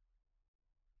divine.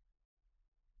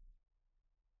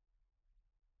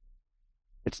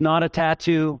 It's not a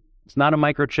tattoo. It's not a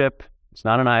microchip. It's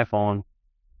not an iPhone.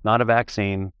 Not a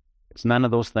vaccine. It's none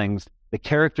of those things. The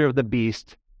character of the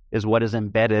beast is what is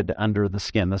embedded under the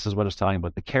skin. This is what it's talking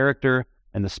about. The character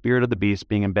and the spirit of the beast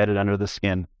being embedded under the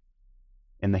skin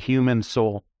in the human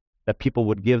soul, that people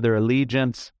would give their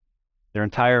allegiance, their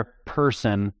entire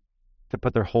person, to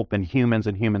put their hope in humans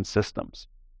and human systems.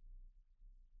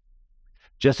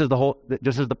 Just as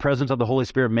the presence of the Holy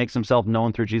Spirit makes himself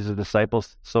known through Jesus'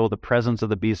 disciples, so the presence of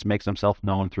the beast makes himself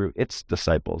known through its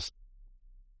disciples.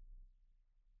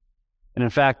 And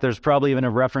in fact, there's probably even a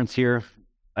reference here.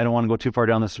 I don't want to go too far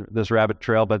down this rabbit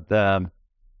trail, but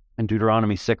in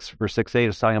Deuteronomy 6, verse 6-8,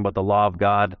 it's talking about the law of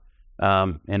God,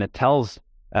 and it tells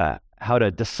how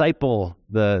to disciple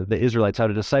the Israelites, how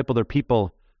to disciple their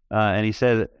people. And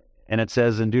it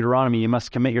says in Deuteronomy, you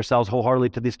must commit yourselves wholeheartedly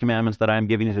to these commandments that I am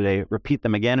giving you today. Repeat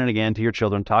them again and again to your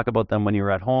children. Talk about them when you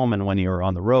are at home and when you are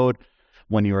on the road,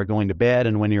 when you are going to bed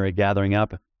and when you are gathering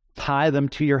up. Tie them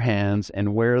to your hands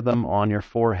and wear them on your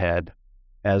forehead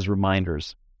as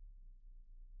reminders.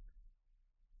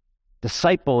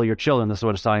 Disciple your children, this is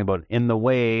what it's talking about, in the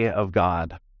way of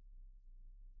God.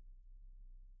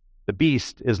 The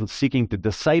beast is seeking to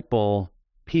disciple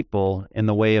people in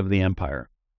the way of the empire.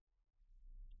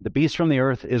 The beast from the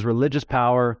earth is religious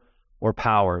power or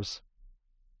powers.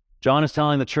 John is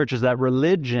telling the churches that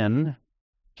religion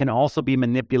can also be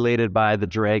manipulated by the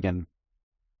dragon.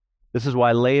 This is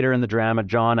why later in the drama,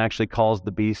 John actually calls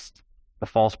the beast the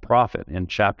false prophet in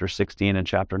chapter 16 and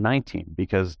chapter 19,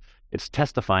 because it's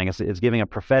testifying, it's giving a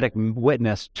prophetic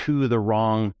witness to the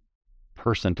wrong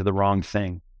person, to the wrong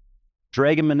thing.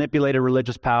 Dragon manipulated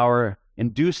religious power,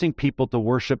 inducing people to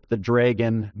worship the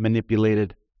dragon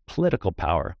manipulated political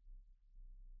power.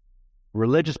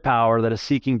 Religious power that is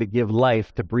seeking to give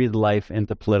life, to breathe life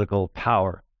into political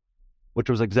power, which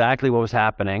was exactly what was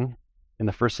happening in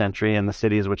the first century in the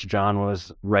cities which John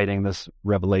was writing this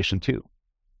revelation to.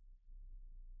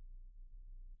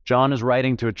 John is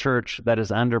writing to a church that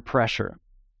is under pressure,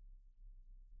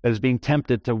 that is being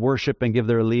tempted to worship and give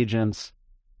their allegiance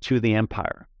to the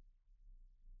empire.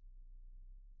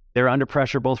 They're under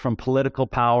pressure both from political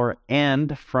power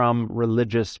and from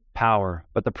religious power.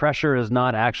 But the pressure is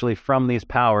not actually from these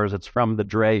powers, it's from the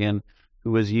dragon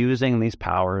who is using these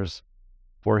powers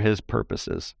for his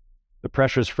purposes. The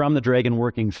pressure is from the dragon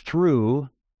working through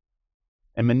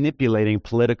and manipulating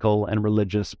political and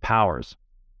religious powers.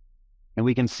 And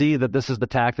we can see that this is the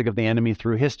tactic of the enemy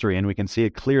through history, and we can see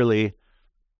it clearly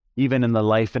even in the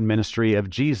life and ministry of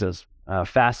Jesus.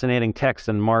 Fascinating text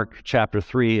in Mark chapter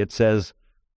 3, it says,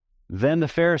 "Then the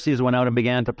Pharisees went out and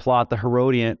began to plot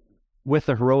with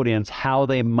the Herodians how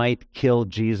they might kill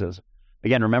Jesus."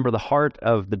 Again, remember, the heart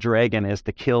of the dragon is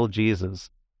to kill Jesus.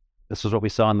 This is what we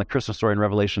saw in the Christmas story in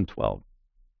Revelation 12.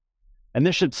 And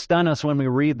this should stun us when we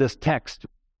read this text,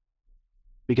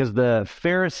 because the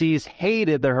Pharisees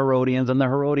hated the Herodians and the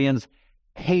Herodians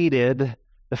hated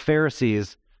the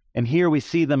Pharisees. And here we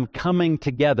see them coming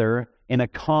together in a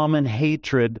common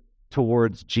hatred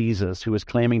towards Jesus, who was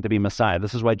claiming to be Messiah.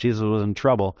 This is why Jesus was in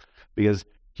trouble, because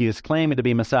he was claiming to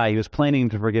be Messiah. He was claiming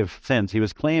to forgive sins. He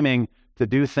was claiming to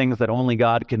do things that only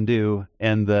God can do.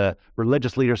 And the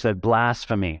religious leader said,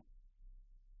 blasphemy.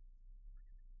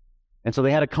 And so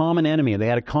they had a common enemy. They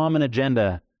had a common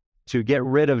agenda to get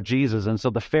rid of Jesus. And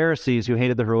so the Pharisees, who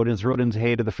hated the Herodians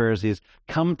hated the Pharisees,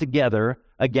 come together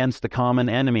against the common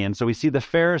enemy. And so we see the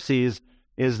Pharisees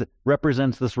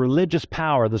represents this religious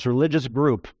power, this religious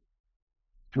group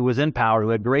who was in power, who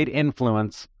had great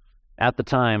influence at the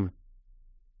time.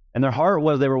 And their heart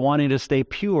was they were wanting to stay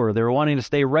pure. They were wanting to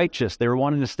stay righteous. They were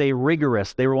wanting to stay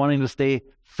rigorous. They were wanting to stay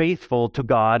faithful to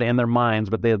God and their minds,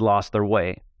 but they had lost their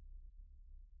way.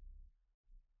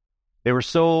 They were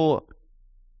so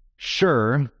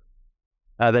sure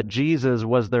that Jesus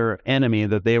was their enemy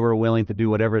that they were willing to do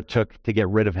whatever it took to get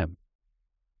rid of him.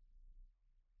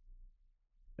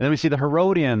 And then we see the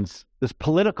Herodians, this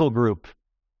political group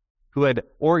who had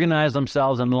organized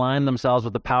themselves and aligned themselves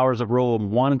with the powers of Rome,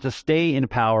 wanted to stay in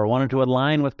power, wanted to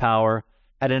align with power,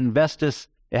 had an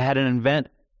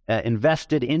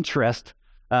invested interest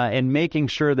in making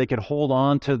sure they could hold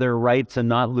on to their rights and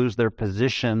not lose their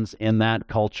positions in that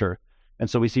culture. And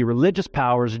so we see religious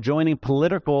powers joining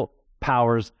political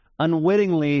powers,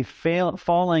 unwittingly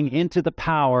falling into the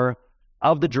power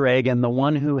of the dragon, the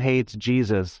one who hates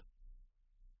Jesus.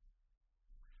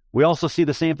 We also see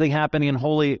the same thing happening in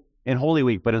Holy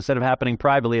Week, but instead of happening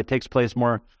privately, it takes place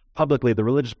more publicly. The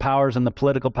religious powers and the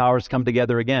political powers come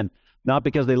together again. not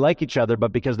because they like each other,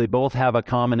 but because they both have a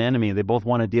common enemy. They both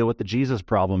want to deal with the Jesus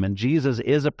problem, and Jesus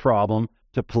is a problem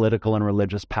to political and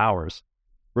religious powers.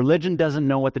 Religion doesn't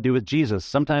know what to do with Jesus.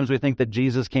 Sometimes we think that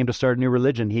Jesus came to start a new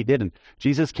religion. He didn't.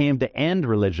 Jesus came to end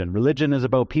religion. Religion is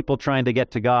about people trying to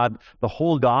get to God. The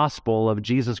whole gospel of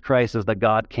Jesus Christ is that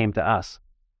God came to us,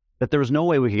 that there was no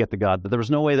way we could get to God, that there was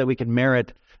no way that we could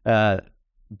merit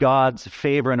God's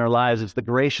favor in our lives. It's the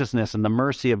graciousness and the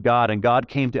mercy of God, and God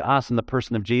came to us in the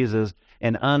person of Jesus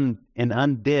and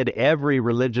undid every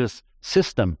religious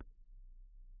system.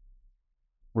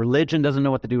 Religion doesn't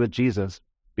know what to do with Jesus,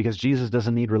 because Jesus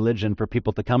doesn't need religion for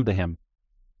people to come to him.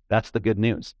 That's the good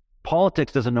news.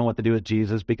 Politics doesn't know what to do with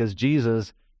Jesus, because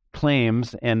Jesus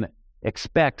claims and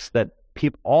expects that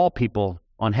all people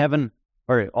on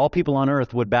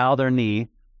earth would bow their knee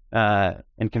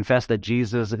and confess that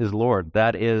Jesus is Lord.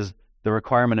 That is the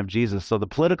requirement of Jesus. So the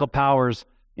political powers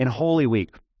in Holy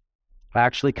Week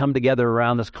actually come together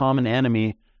around this common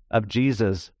enemy of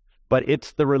Jesus. But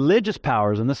it's the religious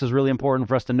powers, and this is really important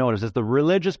for us to notice, it's the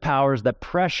religious powers that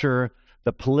pressure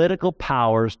the political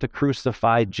powers to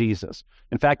crucify Jesus.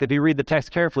 In fact, if you read the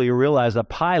text carefully, you realize that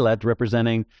Pilate,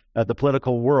 representing the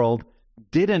political world,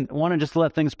 didn't want to just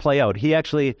let things play out. He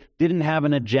actually didn't have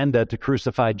an agenda to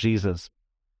crucify Jesus.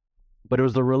 But it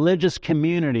was the religious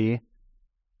community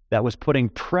that was putting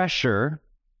pressure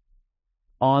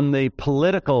on the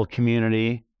political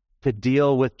community to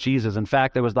deal with Jesus. In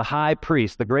fact, it was the high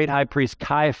priest, the great high priest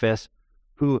Caiaphas,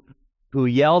 who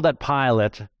yelled at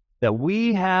Pilate that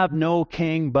we have no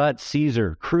king but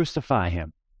Caesar. Crucify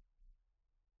him.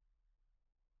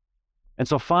 And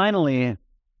so finally,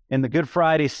 in the Good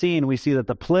Friday scene, we see that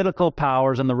the political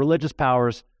powers and the religious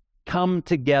powers come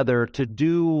together to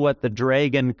do what the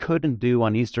dragon couldn't do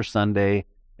on Easter Sunday,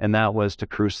 and that was to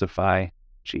crucify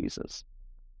Jesus.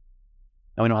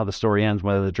 Now we know how the story ends.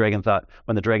 When the dragon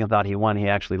thought he won, he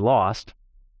actually lost.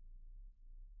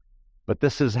 But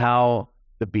this is how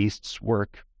the beasts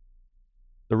work.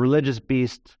 The religious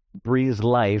beast breathes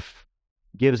life,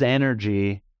 gives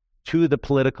energy to the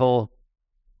political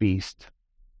beast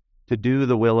to do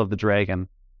the will of the dragon.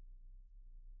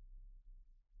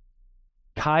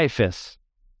 Caiaphas,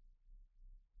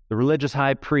 the religious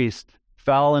high priest,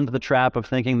 fell into the trap of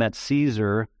thinking that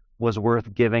Caesar was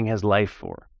worth giving his life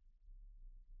for,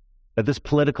 that this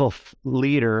political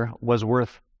leader was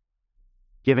worth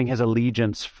giving his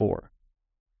allegiance for.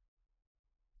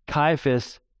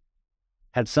 Caiaphas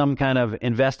had some kind of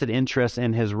invested interest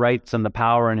in his rights and the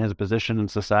power and his position in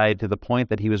society, to the point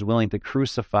that he was willing to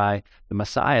crucify the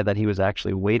Messiah that he was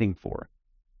actually waiting for.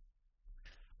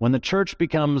 When the church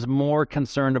becomes more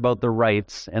concerned about their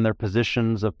rights and their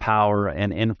positions of power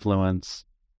and influence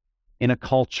in a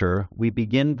culture, we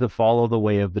begin to follow the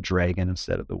way of the dragon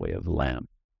instead of the way of the lamb.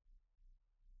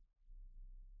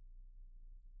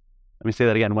 Let me say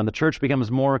that again. When the church becomes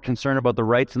more concerned about the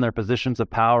rights and their positions of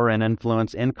power and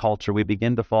influence in culture, we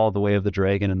begin to follow the way of the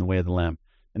dragon and the way of the lamb.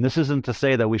 And this isn't to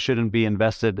say that we shouldn't be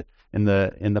invested in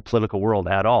the political world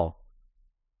at all.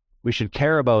 We should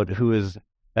care about who is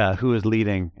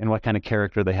leading and what kind of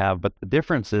character they have. But the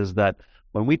difference is that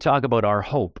when we talk about our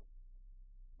hope,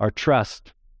 our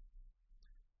trust,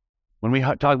 when we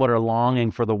talk about our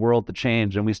longing for the world to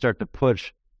change, and we start to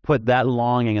put that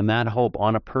longing and that hope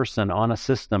on a person, on a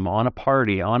system, on a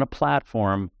party, on a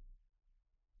platform,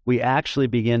 we actually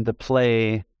begin to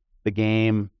play the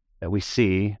game that we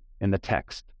see in the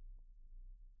text.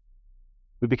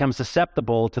 We become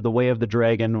susceptible to the way of the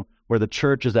dragon, where the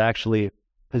church is actually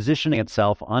positioning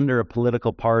itself under a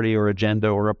political party or agenda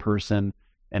or a person,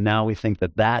 and now we think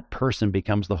that that person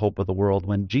becomes the hope of the world,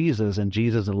 when Jesus and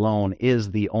Jesus alone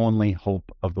is the only hope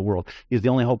of the world. He's the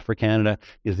only hope for Canada.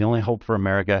 He's the only hope for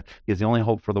America. He's the only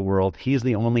hope for the world. He's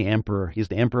the only emperor. He's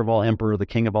the emperor of all emperors, the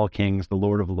king of all kings, the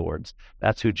Lord of lords.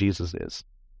 That's who Jesus is.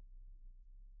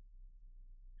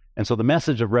 And so the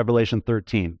message of Revelation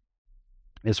 13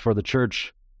 is for the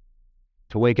church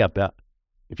to wake up.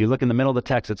 If you look in the middle of the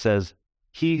text, it says,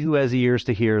 "He who has ears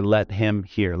to hear, let him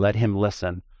hear, let him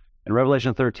listen." And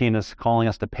Revelation 13 is calling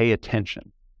us to pay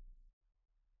attention,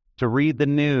 to read the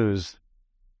news,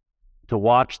 to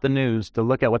watch the news, to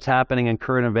look at what's happening in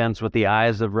current events with the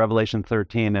eyes of Revelation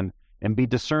 13 and be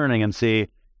discerning and see,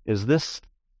 is this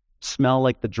smell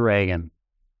like the dragon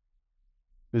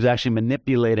who's actually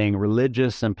manipulating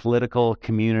religious and political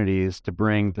communities to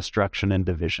bring destruction and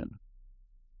division?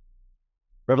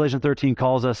 Revelation 13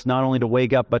 calls us not only to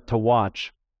wake up, but to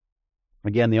watch.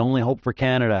 Again, the only hope for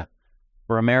Canada,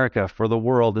 for America, for the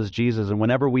world is Jesus. And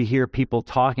whenever we hear people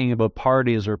talking about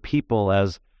parties or people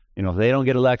as, if they don't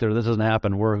get elected or this doesn't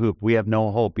happen, we're hoop, we have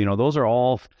no hope. Those are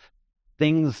all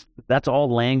things, that's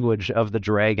all language of the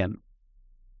dragon.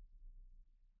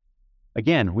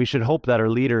 Again, we should hope that our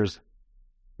leaders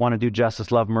want to do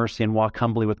justice, love mercy, and walk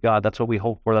humbly with God. That's what we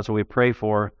hope for. That's what we pray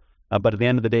for. But at the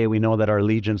end of the day, we know that our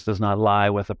allegiance does not lie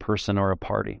with a person or a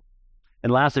party.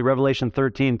 And lastly, Revelation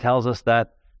 13 tells us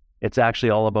that it's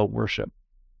actually all about worship.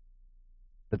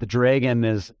 That the dragon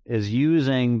is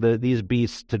using these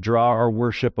beasts to draw our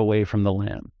worship away from the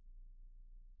Lamb.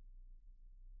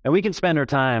 And we can spend our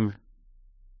time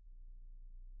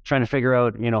trying to figure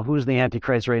out, who's the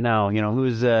Antichrist right now,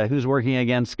 who's working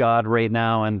against God right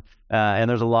now, and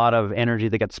there's a lot of energy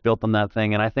that gets spilt on that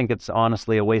thing, and I think it's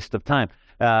honestly a waste of time,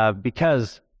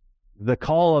 because the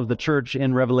call of the church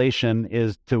in Revelation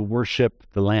is to worship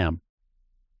the Lamb.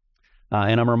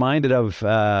 And I'm reminded of,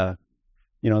 the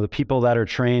people that are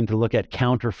trained to look at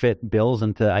counterfeit bills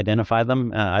and to identify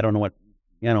them. I don't know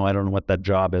what that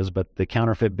job is, but the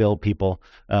counterfeit bill people,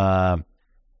 I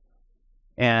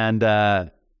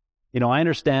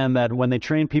understand that when they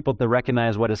train people to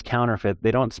recognize what is counterfeit,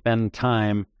 they don't spend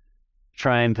time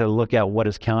trying to look at what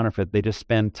is counterfeit. They just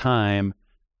spend time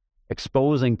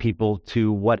exposing people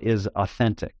to what is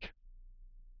authentic,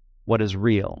 what is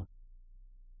real.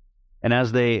 And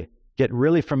as they get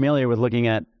really familiar with looking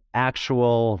at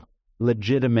actual,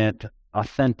 legitimate,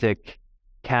 authentic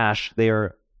cash, they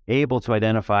are able to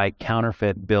identify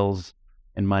counterfeit bills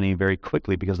and money very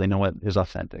quickly because they know what is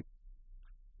authentic.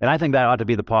 And I think that ought to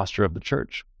be the posture of the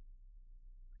church.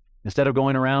 Instead of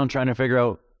going around trying to figure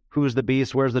out who's the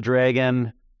beast, where's the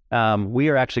dragon, we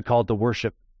are actually called to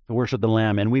worship the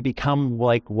Lamb, and we become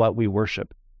like what we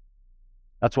worship.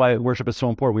 That's why worship is so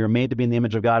important. We are made to be in the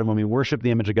image of God, and when we worship the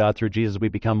image of God through Jesus, we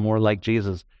become more like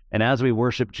Jesus. And as we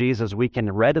worship Jesus, we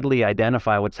can readily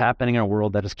identify what's happening in a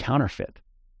world that is counterfeit,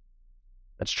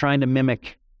 that's trying to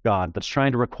mimic God, that's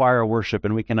trying to require worship,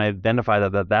 and we can identify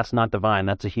that's not divine,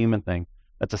 that's a human thing.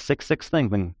 That's a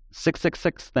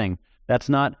 666 thing. That's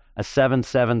not a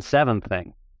 777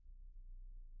 thing.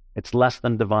 It's less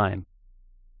than divine.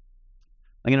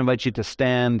 I'm going to invite you to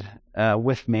stand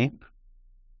with me.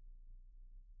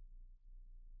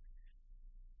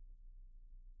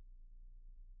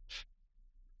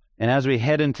 And as we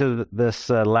head into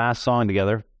this last song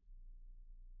together,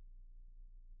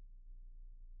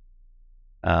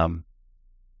 in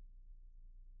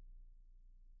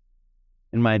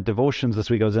my devotions this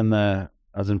week, I was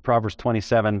in Proverbs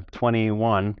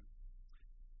 27:21,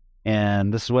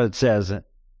 and this is what it says. And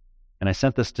I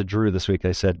sent this to Drew this week.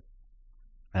 I said,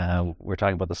 we're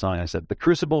talking about the song. I said, the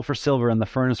crucible for silver and the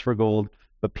furnace for gold,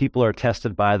 but people are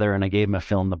tested by their, and I gave him a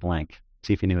fill in the blank.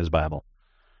 See if he knew his Bible.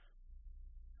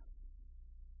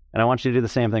 And I want you to do the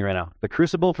same thing right now. The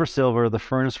crucible for silver, the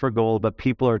furnace for gold, but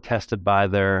people are tested by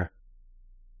their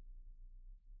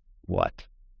what?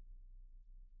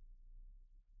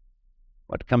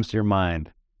 What comes to your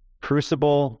mind?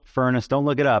 Crucible, furnace, don't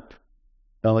look it up.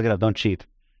 Don't cheat.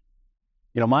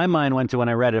 My mind went to, when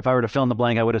I read it, if I were to fill in the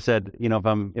blank, I would have said,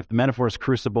 if the metaphor is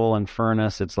crucible and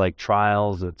furnace, it's like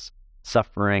trials, it's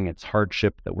suffering, it's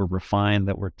hardship, that we're refined,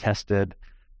 that we're tested.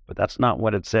 But that's not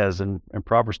what it says. In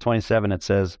Proverbs 27, it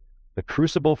says, the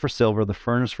crucible for silver, the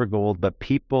furnace for gold, but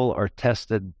people are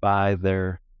tested by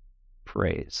their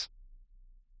praise.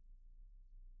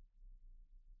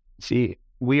 See,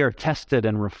 we are tested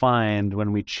and refined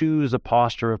when we choose a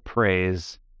posture of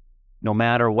praise, no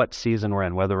matter what season we're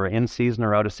in, whether we're in season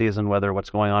or out of season, whether what's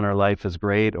going on in our life is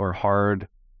great or hard,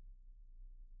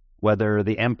 whether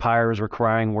the empire is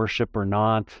requiring worship or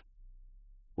not,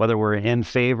 whether we're in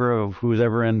favor of who's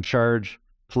ever in charge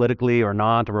politically or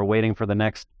not, or we're waiting for the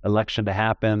next election to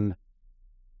happen.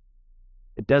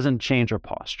 It doesn't change our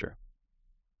posture.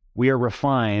 We are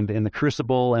refined in the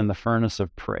crucible and the furnace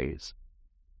of praise,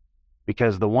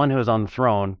 because the one who is on the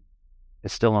throne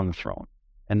is still on the throne,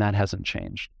 and that hasn't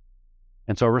changed.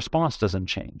 And so our response doesn't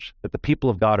change, that the people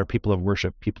of God are people of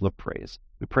worship, people of praise.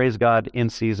 We praise God in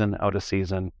season, out of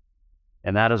season,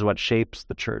 and that is what shapes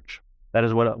the church. That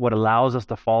is what allows us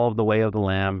to follow the way of the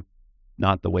Lamb,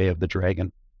 not the way of the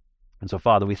dragon. And so,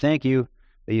 Father, we thank you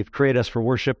that you've created us for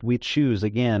worship. We choose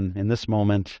again in this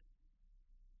moment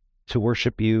to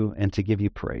worship you and to give you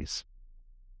praise.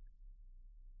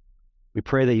 We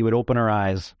pray that you would open our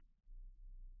eyes,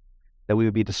 that we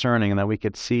would be discerning, and that we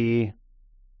could see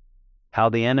how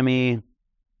the enemy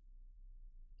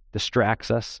distracts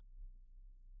us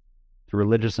through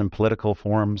religious and political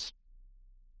forms.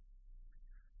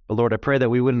 But Lord, I pray that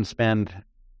we wouldn't spend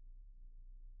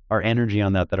our energy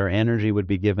on that our energy would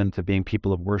be given to being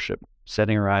people of worship,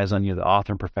 setting our eyes on you, the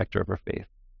author and perfecter of our faith.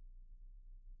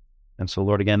 And so,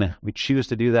 Lord, again, we choose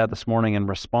to do that this morning in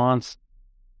response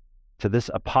to this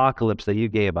apocalypse that you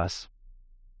gave us.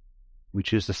 We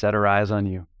choose to set our eyes on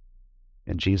you.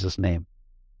 In Jesus' name,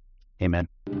 amen.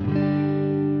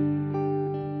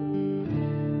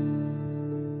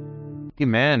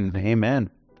 Amen.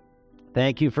 Amen.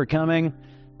 Thank you for coming.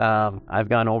 I've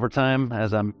gone overtime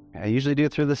as I usually do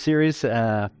through the series.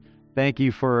 Thank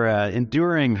you for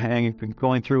enduring and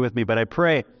going through with me. But I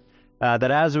pray that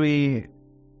as we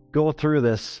go through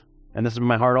this, and this is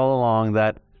my heart all along,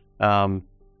 that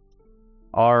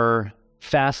our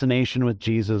fascination with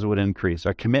Jesus would increase,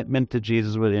 our commitment to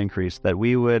Jesus would increase, that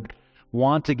we would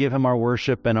want to give him our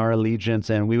worship and our allegiance,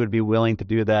 and we would be willing to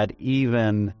do that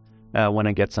even when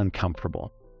it gets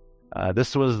uncomfortable.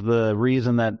 This was the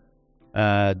reason that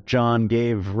John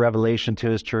gave Revelation to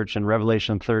his church, and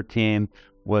Revelation 13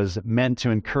 was meant to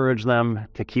encourage them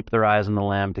to keep their eyes on the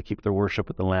Lamb, to keep their worship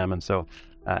with the Lamb. And so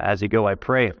as you go, I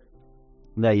pray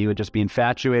that you would just be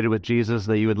infatuated with Jesus,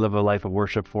 that you would live a life of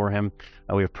worship for him.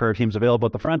 We have prayer teams available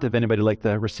at the front. If anybody would like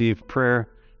to receive prayer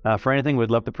for anything, we'd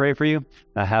love to pray for you.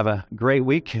 Have a great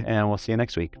week, and we'll see you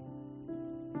next week.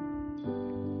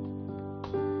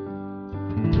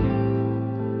 Thank you.